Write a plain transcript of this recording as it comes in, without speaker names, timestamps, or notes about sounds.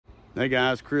Hey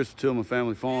guys, Chris, Tillman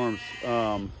Family Farms.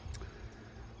 It's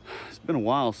been a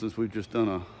while since we've just done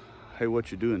a hey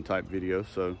what you doing type video,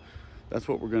 so that's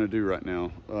what we're going to do right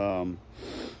now.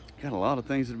 Got a lot of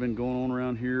things that have been going on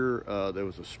around here. There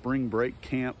was a spring break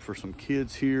camp for some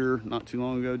kids here not too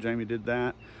long ago. Jamie did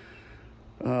that.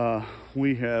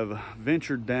 We have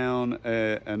ventured down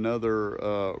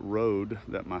another road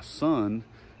that my son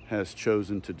has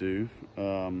chosen to do.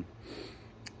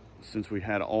 Since we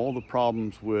had all the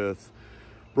problems with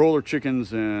broiler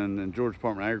chickens and Georgia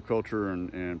Department of Agriculture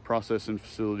and processing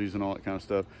facilities and all that kind of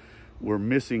stuff, we're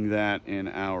missing that in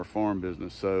our farm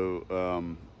business.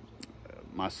 So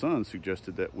my son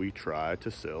suggested that we try to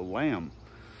sell lamb.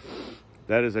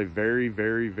 That is a very,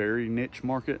 very, very niche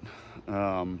market,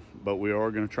 but we are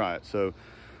going to try it. So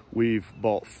we've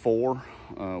bought 4.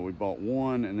 We bought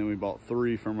 1 and then we bought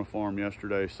 3 from a farm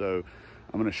yesterday. So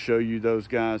I'm going to show you those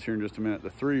guys here in just a minute. The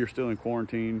 3 are still in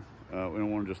quarantine. We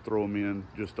don't want to just throw them in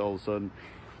just all of a sudden.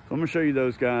 So I'm going to show you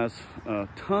those guys.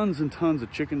 Tons and tons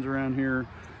of chickens around here.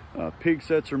 Pig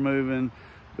sets are moving.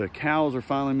 The cows are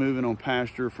finally moving on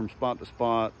pasture from spot to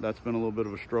spot. That's been a little bit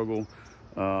of a struggle.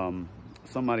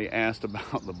 Somebody asked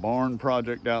about the barn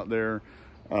project out there.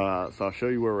 So I'll show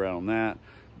you where we're at on that.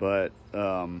 But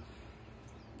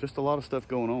just a lot of stuff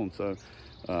going on. So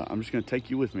I'm just going to take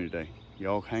you with me today.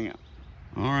 Y'all hang out.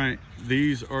 All right,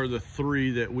 these are the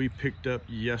 3 that we picked up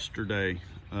yesterday.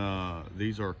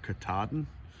 These are Katahdin.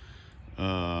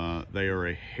 They are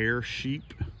a hair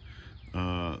sheep.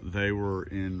 They were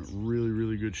in really,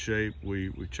 really good shape.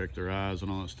 We checked their eyes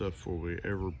and all that stuff before we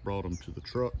ever brought them to the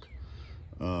truck.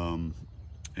 And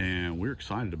we're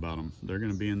excited about them. They're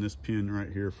gonna be in this pen right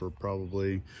here for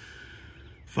probably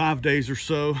 5 days or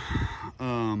so.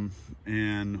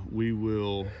 And we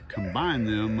will combine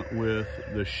them with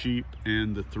the sheep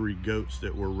and the 3 goats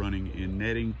that we're running in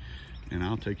netting. And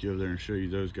I'll take you over there and show you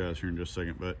those guys here in just a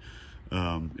second. But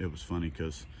it was funny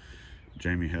because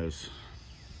Jamie has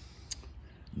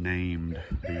named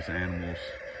these animals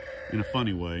in a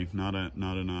funny way, not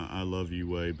in a I love you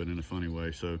way, but in a funny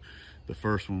way. So the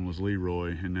first one was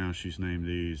Leroy, and now she's named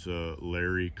these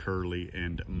Larry, Curly,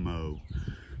 and Mo.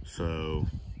 So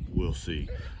we'll see.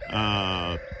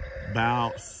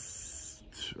 About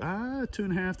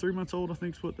 2.5, 3 months old, I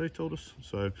think is what they told us.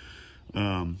 So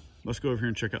let's go over here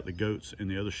and check out the goats and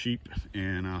the other sheep,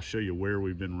 and I'll show you where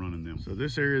we've been running them. So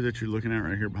this area that you're looking at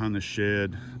right here behind the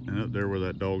shed and up there where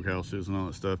that dog house is and all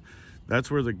that stuff, that's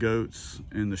where the goats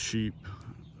and the sheep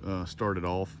started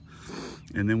off.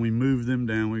 And then we moved them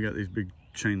down. We got these big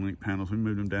chain link panels. We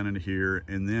moved them down into here.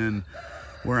 And then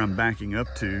where I'm backing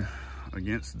up to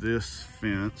against this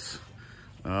fence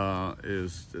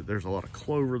is there's a lot of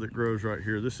clover that grows right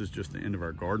here. This is just the end of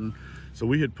our garden. So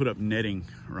we had put up netting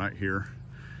right here.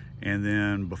 And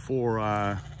then before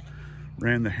I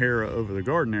ran the Hera over the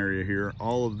garden area here,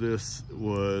 all of this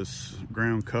was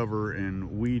ground cover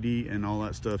and weedy and all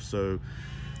that stuff. So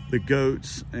the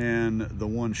goats and the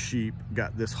 1 sheep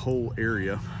got this whole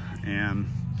area, and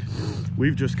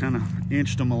we've just kind of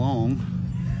inched them along.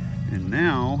 And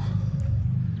now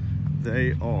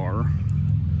they are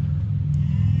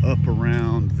up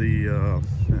around the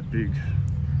that big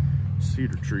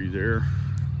cedar tree there,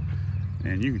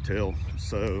 and you can tell.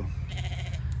 So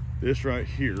this right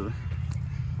here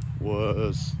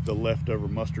was the leftover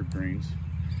mustard greens,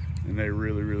 and they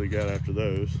really got after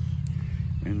those.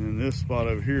 And then this spot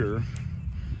over here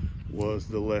was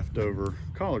the leftover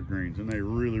collard greens, and they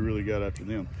really got after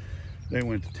them. They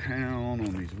went to town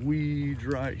on these weeds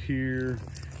right here,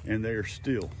 and they are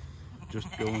still just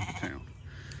going to town.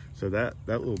 So that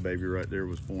little baby right there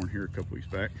was born here a couple weeks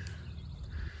back.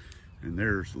 And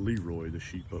there's Leroy, the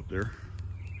sheep up there.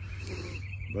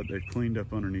 But they've cleaned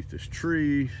up underneath this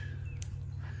tree.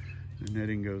 The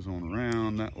netting goes on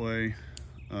around that way.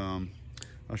 I'll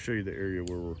show you the area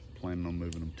where we're planning on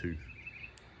moving them to.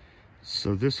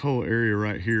 So this whole area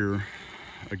right here,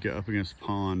 up against the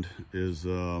pond, is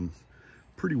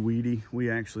pretty weedy. We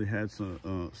actually had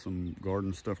some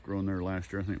garden stuff growing there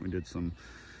last year. I think we did some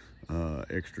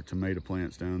extra tomato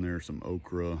plants down there, some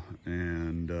okra,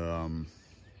 and I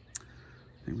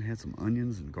think we had some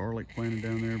onions and garlic planted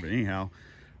down there. But anyhow,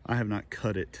 I have not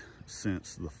cut it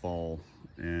since the fall,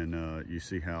 and you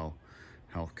see how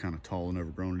kind of tall and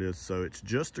overgrown it is. So it's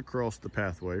just across the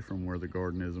pathway from where the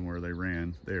garden is and where they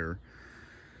ran there.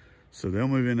 So they'll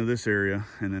move into this area,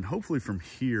 and then hopefully from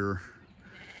here,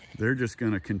 they're just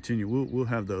going to continue. We'll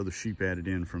have the other sheep added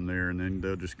in from there, and then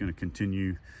they're just going to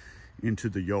continue into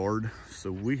the yard. So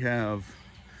we have,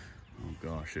 oh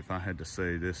gosh, if I had to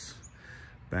say this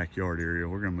backyard area,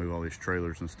 we're going to move all these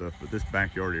trailers and stuff, but this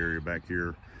backyard area back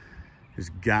here has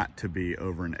got to be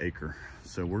over an acre.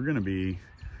 So we're gonna be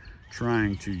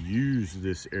trying to use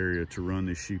this area to run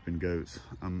these sheep and goats.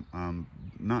 I'm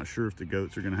not sure if the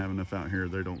goats are gonna have enough out here.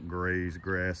 They don't graze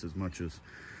grass as much as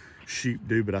sheep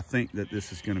do, but I think that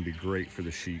this is gonna be great for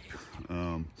the sheep.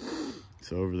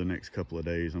 So over the next couple of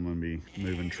days, I'm gonna be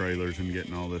moving trailers and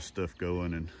getting all this stuff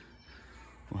going. And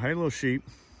well, hey, little sheep.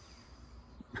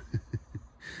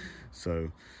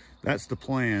 So that's the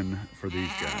plan for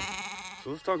these guys. So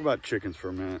let's talk about chickens for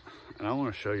a minute. And I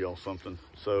wanna show y'all something.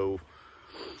 So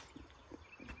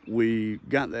we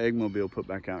got the Eggmobile put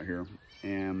back out here,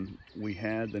 and we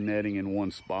had the netting in one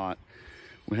spot.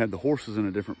 We had the horses in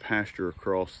a different pasture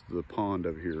across the pond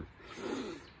over here.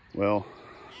 Well,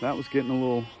 that was getting a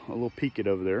little peaked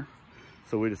over there.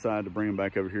 So we decided to bring them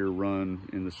back over here, run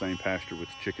in the same pasture with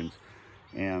the chickens.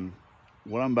 And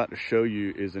what I'm about to show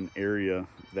you is an area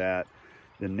that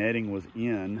the netting was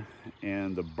in,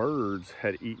 and the birds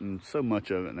had eaten so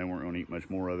much of it and they weren't gonna eat much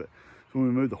more of it. So when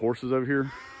we moved the horses over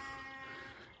here,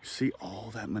 you see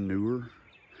all that manure?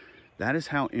 That is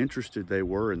how interested they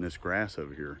were in this grass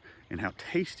over here and how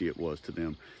tasty it was to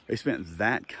them. They spent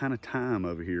that kind of time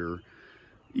over here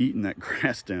eating that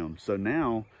grass down. So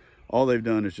now all they've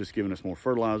done is just given us more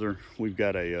fertilizer. We've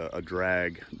got a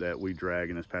drag that we drag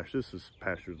in this pasture. This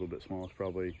pasture is a little bit small. It's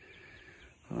probably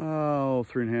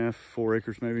 3.5, 4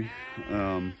 acres maybe.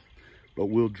 But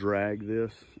we'll drag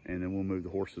this and then we'll move the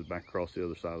horses back across the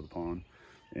other side of the pond.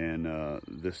 And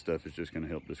this stuff is just gonna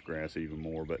help this grass even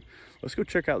more. But let's go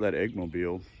check out that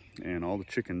Eggmobile and all the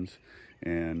chickens,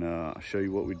 and I'll show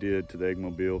you what we did to the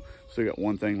Eggmobile. Still got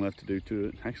one thing left to do to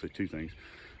it, actually 2 things.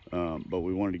 But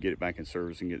we wanted to get it back in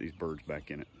service and get these birds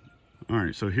back in it. All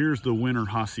right, so here's the winter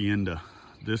hacienda.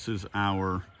 This is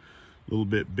our little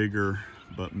bit bigger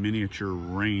but miniature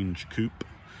range coop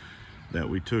that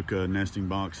we took a nesting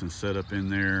box and set up in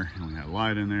there, and we had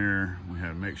light in there. We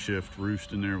had a makeshift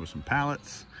roost in there with some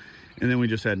pallets, and then we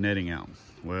just had netting out.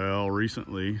 Well,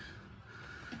 recently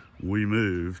we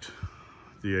moved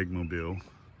the Eggmobile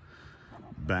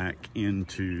back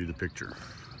into the picture.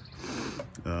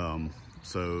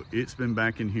 So it's been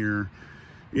back in here.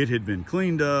 It had been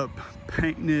cleaned up,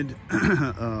 painted.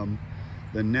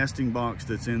 The nesting box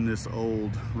that's in this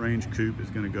old range coop is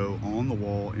gonna go on the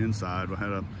wall inside. We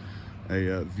had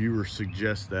a viewer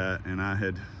suggest that, and I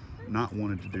had not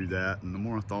wanted to do that. And the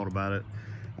more I thought about it,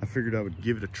 I figured I would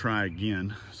give it a try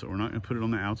again. So we're not gonna put it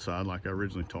on the outside like I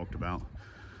originally talked about.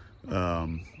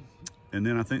 And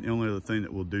then I think the only other thing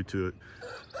that we'll do to it,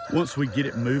 once we get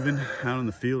it moving out in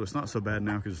the field, it's not so bad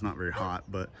now because it's not very hot,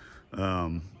 but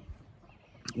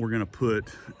we're gonna put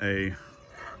a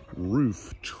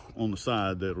roof on the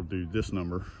side that'll do this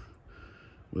number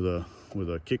with a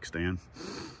kickstand,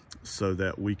 so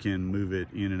that we can move it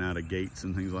in and out of gates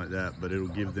and things like that, but it'll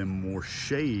give them more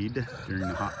shade during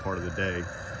the hot part of the day.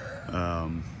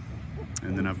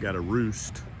 And then I've got a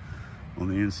roost on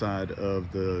the inside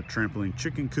of the trampoline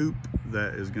chicken coop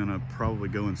that is gonna probably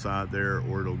go inside there,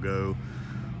 or it'll go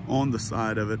on the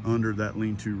side of it under that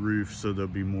lean-to roof, so there'll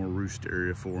be more roost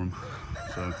area for them.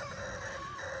 So,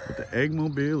 but the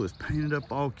Eggmobile is painted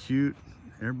up all cute.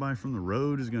 Everybody from the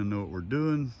road is gonna know what we're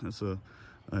doing. That's a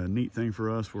neat thing for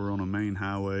us. We're on a main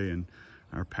highway and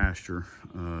our pasture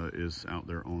is out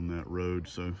there on that road,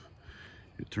 so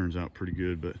it turns out pretty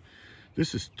good. But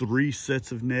this is 3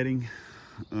 sets of netting.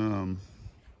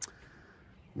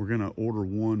 We're gonna order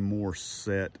one more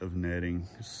set of netting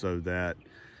so that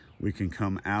we can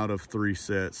come out of 3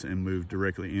 sets and move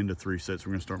directly into 3 sets.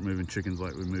 We're gonna start moving chickens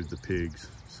like we moved the pigs.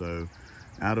 So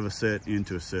out of a set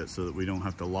into a set, so that we don't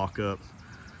have to lock up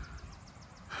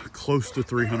close to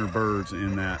 300 birds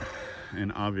in that.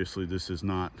 And obviously this is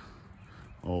not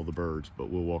all the birds, but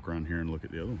we'll walk around here and look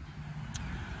at the other ones.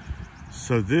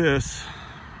 So this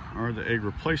are the egg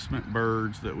replacement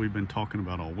birds that we've been talking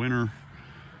about all winter.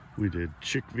 We did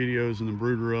chick videos in the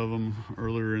brooder of them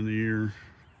earlier in the year.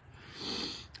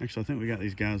 Actually, I think we got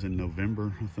these guys in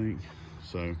November, I think.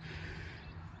 So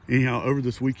anyhow, over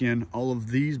this weekend, all of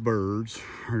these birds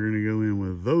are gonna go in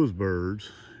with those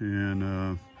birds,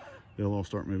 and they'll all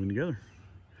start moving together.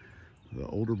 The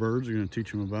older birds are gonna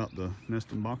teach them about the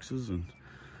nesting boxes, and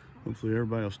hopefully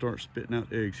everybody will start spitting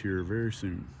out eggs here very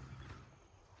soon.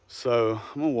 So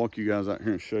I'm gonna walk you guys out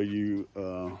here and show you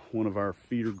one of our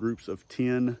feeder groups of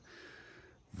 10.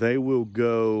 They will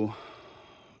go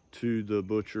to the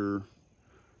butcher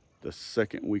the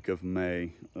 2nd week of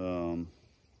May. I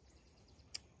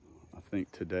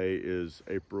think today is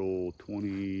April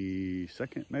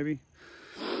 22nd, maybe.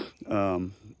 But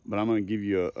I'm gonna give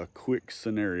you a quick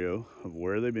scenario of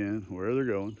where they've been, where they're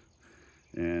going,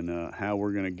 and how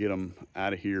we're gonna get them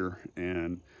out of here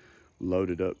and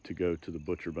loaded up to go to the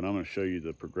butcher. But I'm going to show you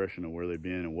the progression of where they've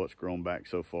been and what's grown back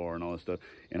so far and all this stuff.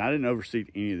 And I didn't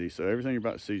overseed any of these, so everything you're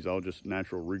about to see is all just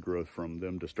natural regrowth from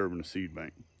them disturbing the seed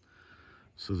bank.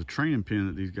 So the training pen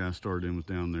that these guys started in was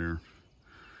down there.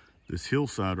 This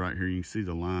hillside right here, you can see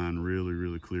the line really,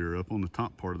 really clear. Up on the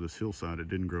top part of this hillside, it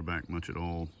didn't grow back much at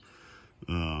all.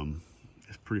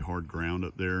 It's pretty hard ground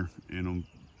up there, and of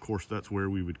course that's where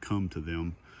we would come to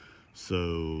them.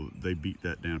 So they beat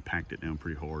that down, packed it down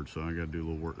pretty hard. So I got to do a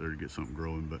little work there to get something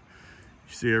growing. But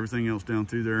you see everything else down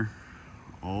through there,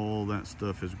 all that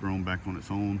stuff has grown back on its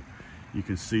own. You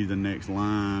can see the next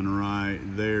line right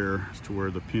there as to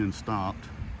where the pin stopped,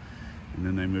 and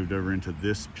then they moved over into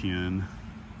this pin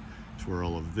to where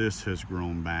all of this has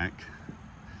grown back.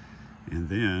 And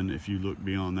then if you look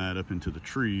beyond that up into the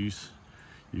trees,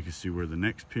 you can see where the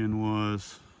next pin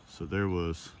was. So there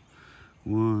was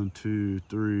 1, 2,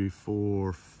 3,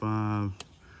 4, 5,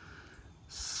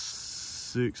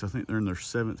 6. I think they're in their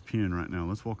 7th pin right now.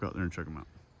 Let's walk out there and check them out.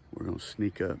 We're gonna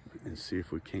sneak up and see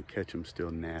if we can't catch them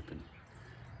still napping.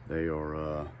 They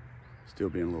are still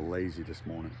being a little lazy this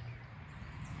morning.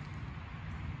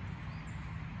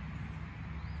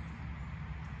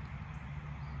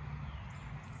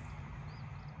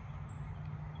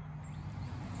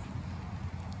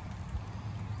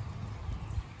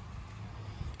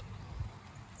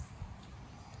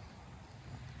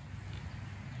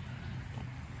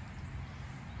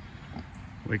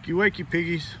 Wakey, wakey,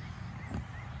 piggies.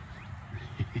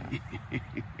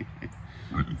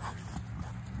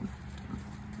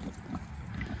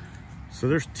 So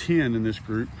there's 10 in this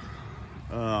group,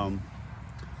 and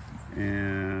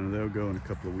they'll go in a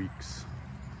couple of weeks.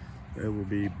 They will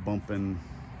be bumping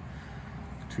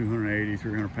 280,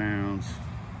 300 pounds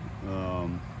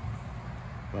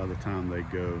by the time they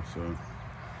go. So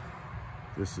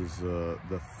this is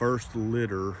the first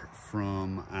litter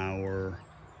from our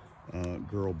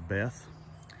girl Beth.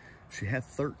 She had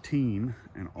 13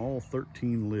 and all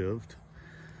 13 lived.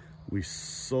 We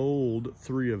sold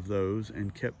 3 of those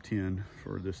and kept 10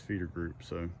 for this feeder group.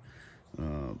 So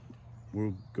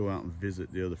we'll go out and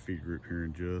visit the other feeder group here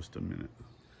in just a minute.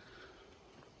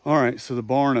 All right, so the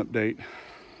barn update.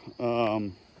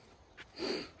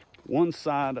 One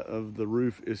side of the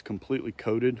roof is completely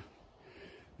coated.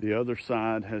 The other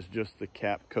side has just the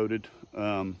cap coated.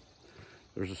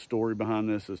 There's a story behind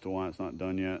this as to why it's not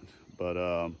done yet, but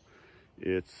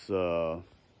it's a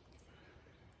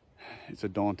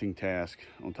daunting task.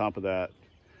 On top of that,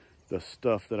 the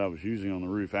stuff that I was using on the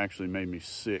roof actually made me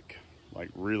sick, like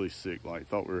really sick, like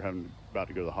thought we were about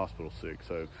to go to the hospital sick.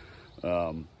 So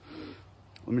let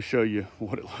me show you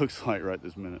what it looks like right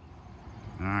this minute.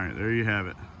 All right, there you have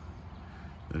it.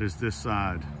 That is this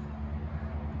side.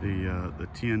 The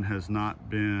tin has not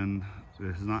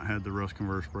had the rust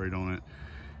converter sprayed on it,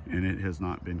 and it has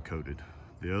not been coated.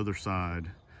 The other side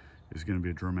is going to be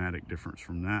a dramatic difference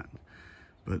from that.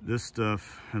 But this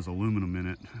stuff has aluminum in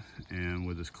it, and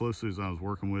with as closely as I was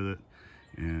working with it,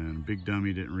 and Big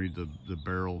Dummy didn't read the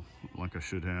barrel like I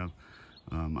should have,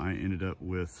 I ended up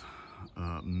with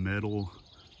metal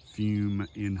fume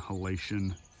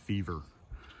inhalation fever,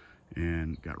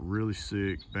 and got really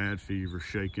sick, bad fever,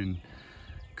 shaking,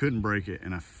 couldn't break it,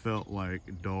 and I felt like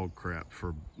dog crap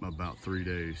for about 3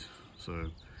 days.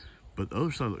 So, but the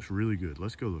other side looks really good.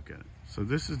 Let's go look at it. So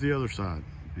this is the other side,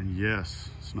 and yes,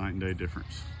 it's night and day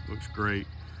difference. Looks great.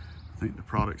 I think the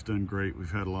product's done great. We've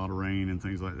had a lot of rain and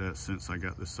things like that since I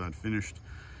got this side finished.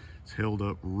 It's held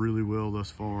up really well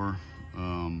thus far.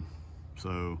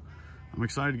 So I'm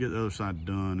excited to get the other side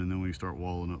done, and then we can start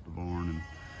walling up the barn and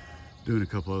doing a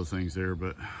couple other things there.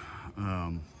 But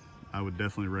I would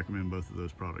definitely recommend both of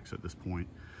those products at this point.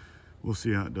 We'll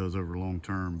see how it does over long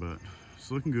term, but it's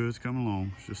looking good. It's coming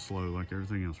along. It's just slow like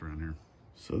everything else around here.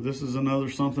 So this is another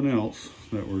something else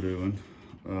that we're doing.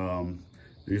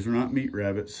 These are not meat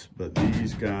rabbits, but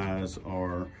these guys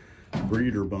are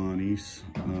breeder bunnies,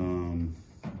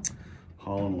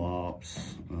 Holland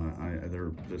Lops.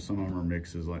 Some of them are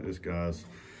mixes, like this guy's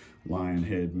lion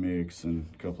head mix and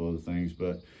a couple other things.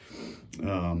 But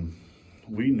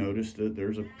we noticed that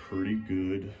there's a pretty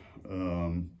good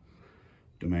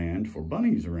demand for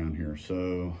bunnies around here.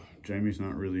 So Jamie's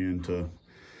not really into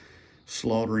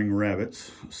slaughtering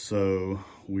rabbits, so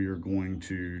we are going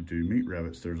to do meat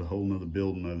rabbits. There's a whole nother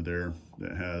building over there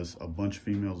that has a bunch of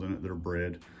females in it that are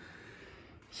bred.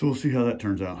 So we'll see how that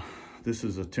turns out. This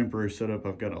is a temporary setup.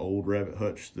 I've got an old rabbit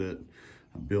hutch that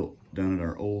I built down at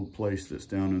our old place that's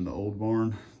down in the old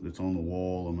barn that's on the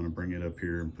wall. I'm gonna bring it up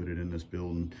here and put it in this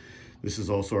building. This is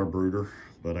also our brooder,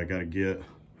 but I gotta get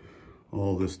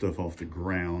all this stuff off the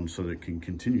ground so that it can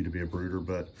continue to be a brooder.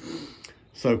 But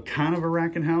So kind of a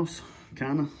racking house,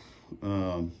 kind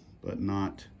of, but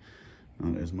not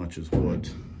as much as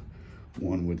what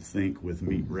one would think with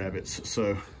meat rabbits.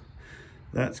 So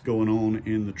that's going on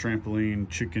in the trampoline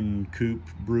chicken coop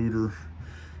brooder.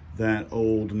 That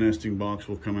old nesting box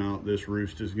will come out. This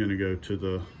roost is gonna go to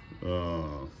the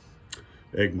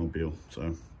Eggmobile.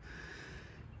 So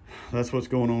that's what's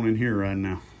going on in here right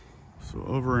now. So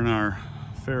over in our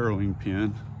farrowing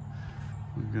pen,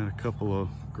 we've got a couple of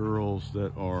girls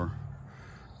that are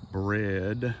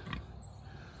bred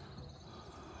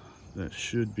that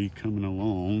should be coming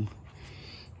along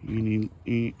in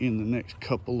the next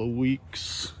couple of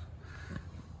weeks.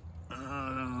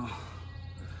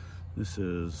 This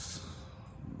is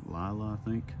Lila, I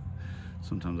think.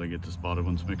 Sometimes I get the spotted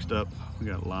ones mixed up. We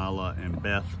got Lila and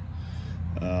Beth,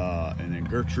 and then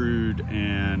Gertrude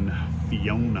and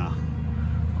Fiona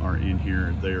are in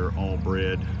here. They're all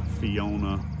bred.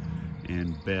 Fiona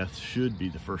and Beth should be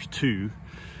the first two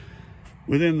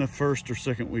within the first or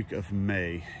second week of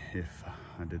May, if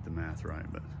I did the math right,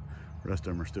 but the rest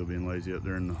of them are still being lazy up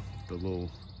there in the little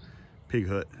pig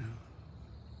hut.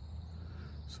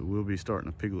 So we'll be starting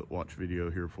a piglet watch video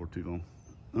here before too long.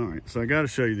 All right, so I got to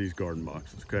show you these garden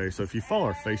boxes, okay? So if you follow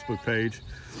our Facebook page,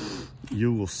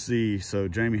 you will see, so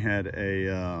Jamie had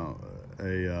a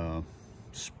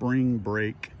spring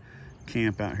break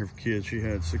camp out here for kids. She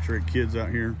had 6 or 8 kids out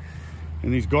here,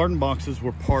 and these garden boxes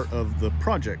were part of the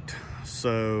project.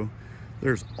 So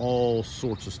there's all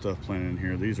sorts of stuff planted in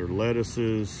here. These are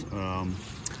lettuces,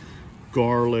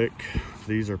 garlic.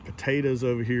 These are potatoes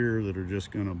over here that are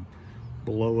just gonna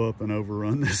blow up and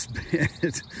overrun this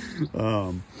bed.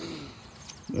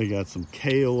 They got some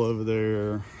kale over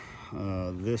there.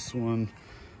 This one,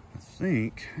 I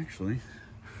think, actually,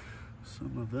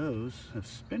 some of those have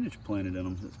spinach planted in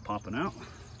them that's popping out.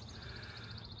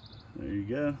 There you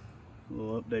go. A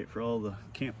little update for all the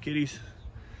camp kitties.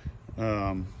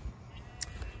 And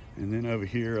then over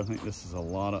here, I think this is a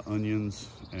lot of onions,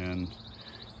 and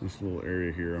this little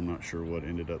area here, I'm not sure what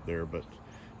ended up there, but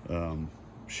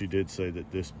she did say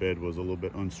that this bed was a little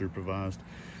bit unsupervised,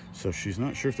 so she's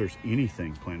not sure if there's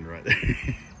anything planted right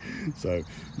there. So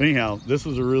anyhow, this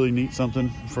was a really neat something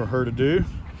for her to do,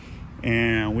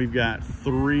 and we've got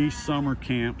 3 summer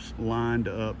camps lined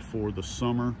up for the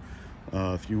summer.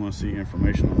 If you want to see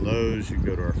information on those, you can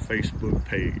go to our Facebook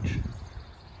page.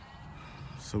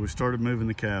 So we started moving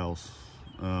the cows.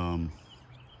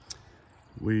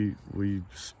 We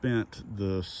spent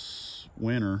this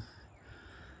winter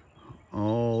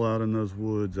all out in those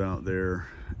woods out there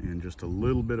and just a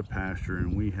little bit of pasture,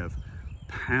 and we have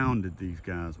pounded these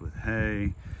guys with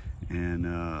hay, and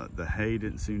the hay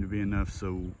didn't seem to be enough,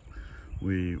 so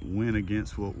we went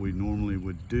against what we normally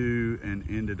would do and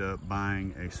ended up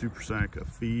buying a super sack of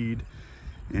feed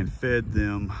and fed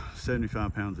them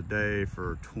 75 pounds a day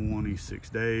for 26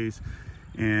 days.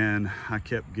 And I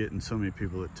kept getting so many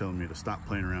people that telling me to stop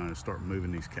playing around and start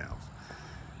moving these cows.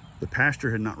 The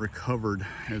pasture had not recovered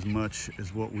as much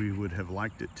as what we would have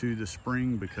liked it to this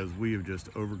spring, because we have just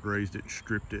overgrazed it,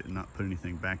 stripped it, and not put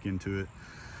anything back into it.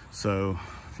 So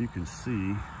if you can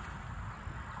see,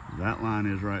 that line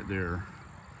is right there,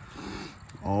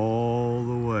 all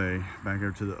the way back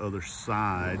over to the other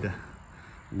side.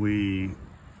 We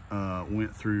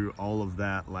went through all of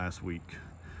that last week.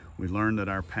 We learned that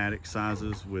our paddock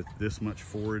sizes with this much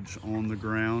forage on the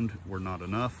ground were not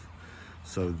enough.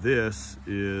 So this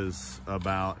is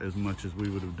about as much as we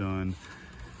would have done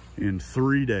in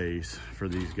 3 days for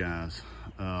these guys.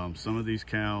 Some of these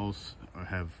cows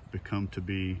have become to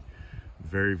be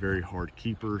very, very hard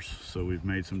keepers. So we've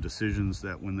made some decisions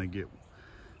that when they get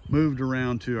moved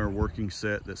around to our working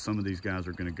set, that some of these guys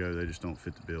are gonna go, they just don't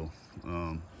fit the bill.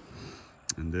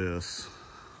 And this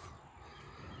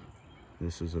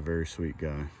is a very sweet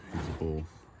guy. He's a bull.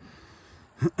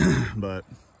 But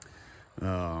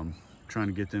trying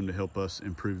to get them to help us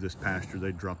improve this pasture.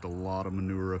 They dropped a lot of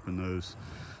manure up in those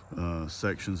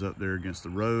sections up there against the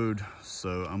road.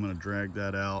 So I'm gonna drag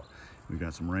that out. We've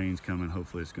got some rains coming.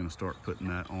 Hopefully it's gonna start putting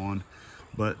that on.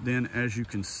 But then as you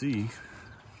can see,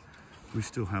 we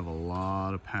still have a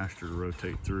lot of pasture to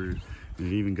rotate through. And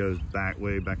it even goes back,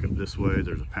 way back up this way.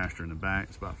 There's a pasture in the back.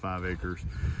 It's about 5 acres.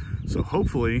 So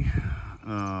hopefully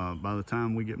by the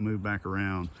time we get moved back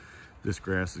around, this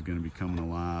grass is going to be coming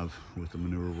alive with the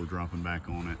manure we're dropping back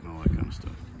on it and all that kind of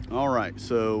stuff. All right,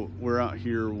 so we're out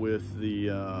here with the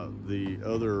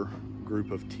other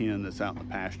group of 10 that's out in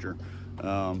the pasture.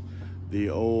 The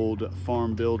old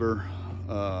Farm Builder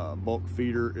bulk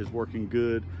feeder is working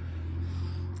good.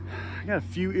 I got a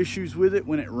few issues with it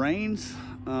when it rains.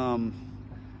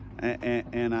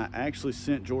 And I actually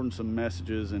sent Jordan some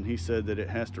messages, and he said that it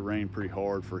has to rain pretty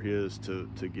hard for his to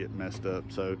get messed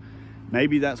up. So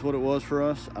maybe that's what it was for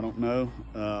us. I don't know,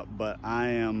 but I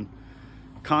am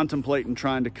contemplating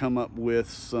trying to come up with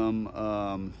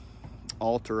some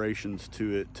alterations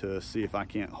to it to see if I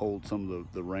can't hold some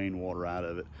of the rainwater out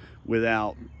of it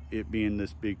without it being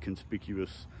this big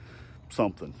conspicuous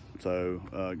something. So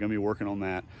gonna be working on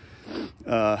that.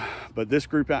 But this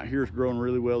group out here is growing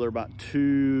really well. They're about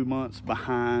 2 months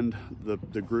behind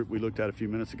the group we looked at a few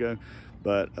minutes ago.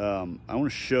 But I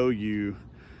want to show you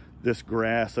this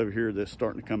grass over here that's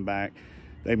starting to come back.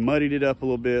 They muddied it up a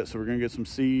little bit, so we're gonna get some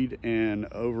seed and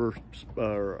overseed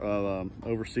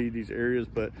these areas.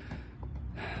 But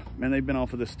man, they've been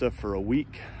off of this stuff for a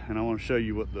week, and I want to show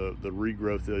you what the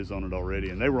regrowth is on it already.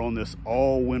 And they were on this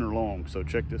all winter long, so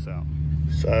check this out.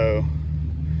 So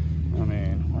I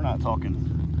mean, we're not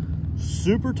talking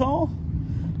super tall,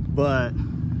 but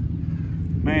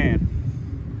man,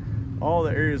 all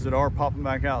the areas that are popping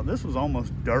back out, this was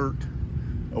almost dirt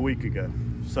a week ago.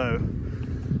 So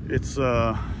it's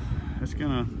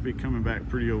gonna be coming back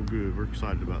pretty old good. We're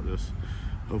excited about this.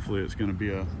 Hopefully it's gonna be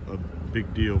a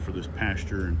big deal for this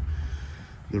pasture and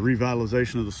the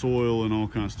revitalization of the soil and all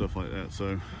kinds of stuff like that.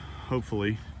 So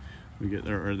hopefully we get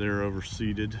they're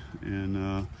overseeded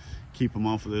and keep them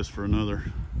off of this for another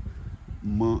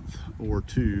month or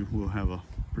two. We'll have a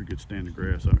pretty good stand of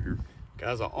grass out here.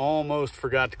 Guys, I almost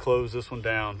forgot to close this one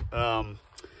down.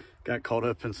 Got caught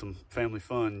up in some family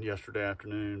fun yesterday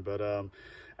afternoon, but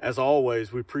as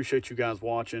always, we appreciate you guys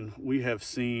watching. We have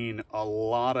seen a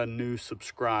lot of new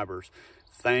subscribers.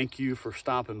 Thank you for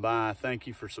stopping by. Thank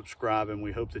you for subscribing.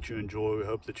 We hope that you enjoy. We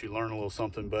hope that you learn a little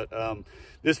something. But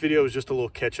this video is just a little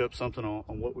catch-up, something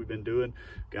on what we've been doing.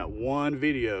 Got one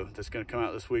video that's going to come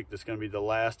out this week that's going to be the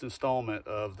last installment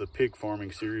of the pig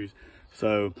farming series.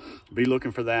 So be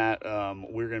looking for that.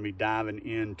 We're going to be diving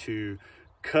into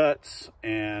cuts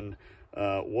and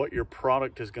what your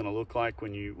product is going to look like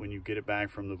when you get it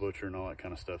back from the butcher and all that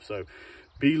kind of stuff. So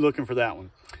be looking for that one.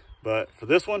 But for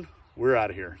this one, we're out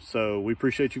of here. So we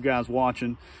appreciate you guys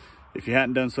watching. If you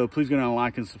hadn't done so, please go down and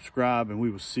like and subscribe, and we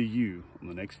will see you on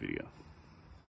the next video.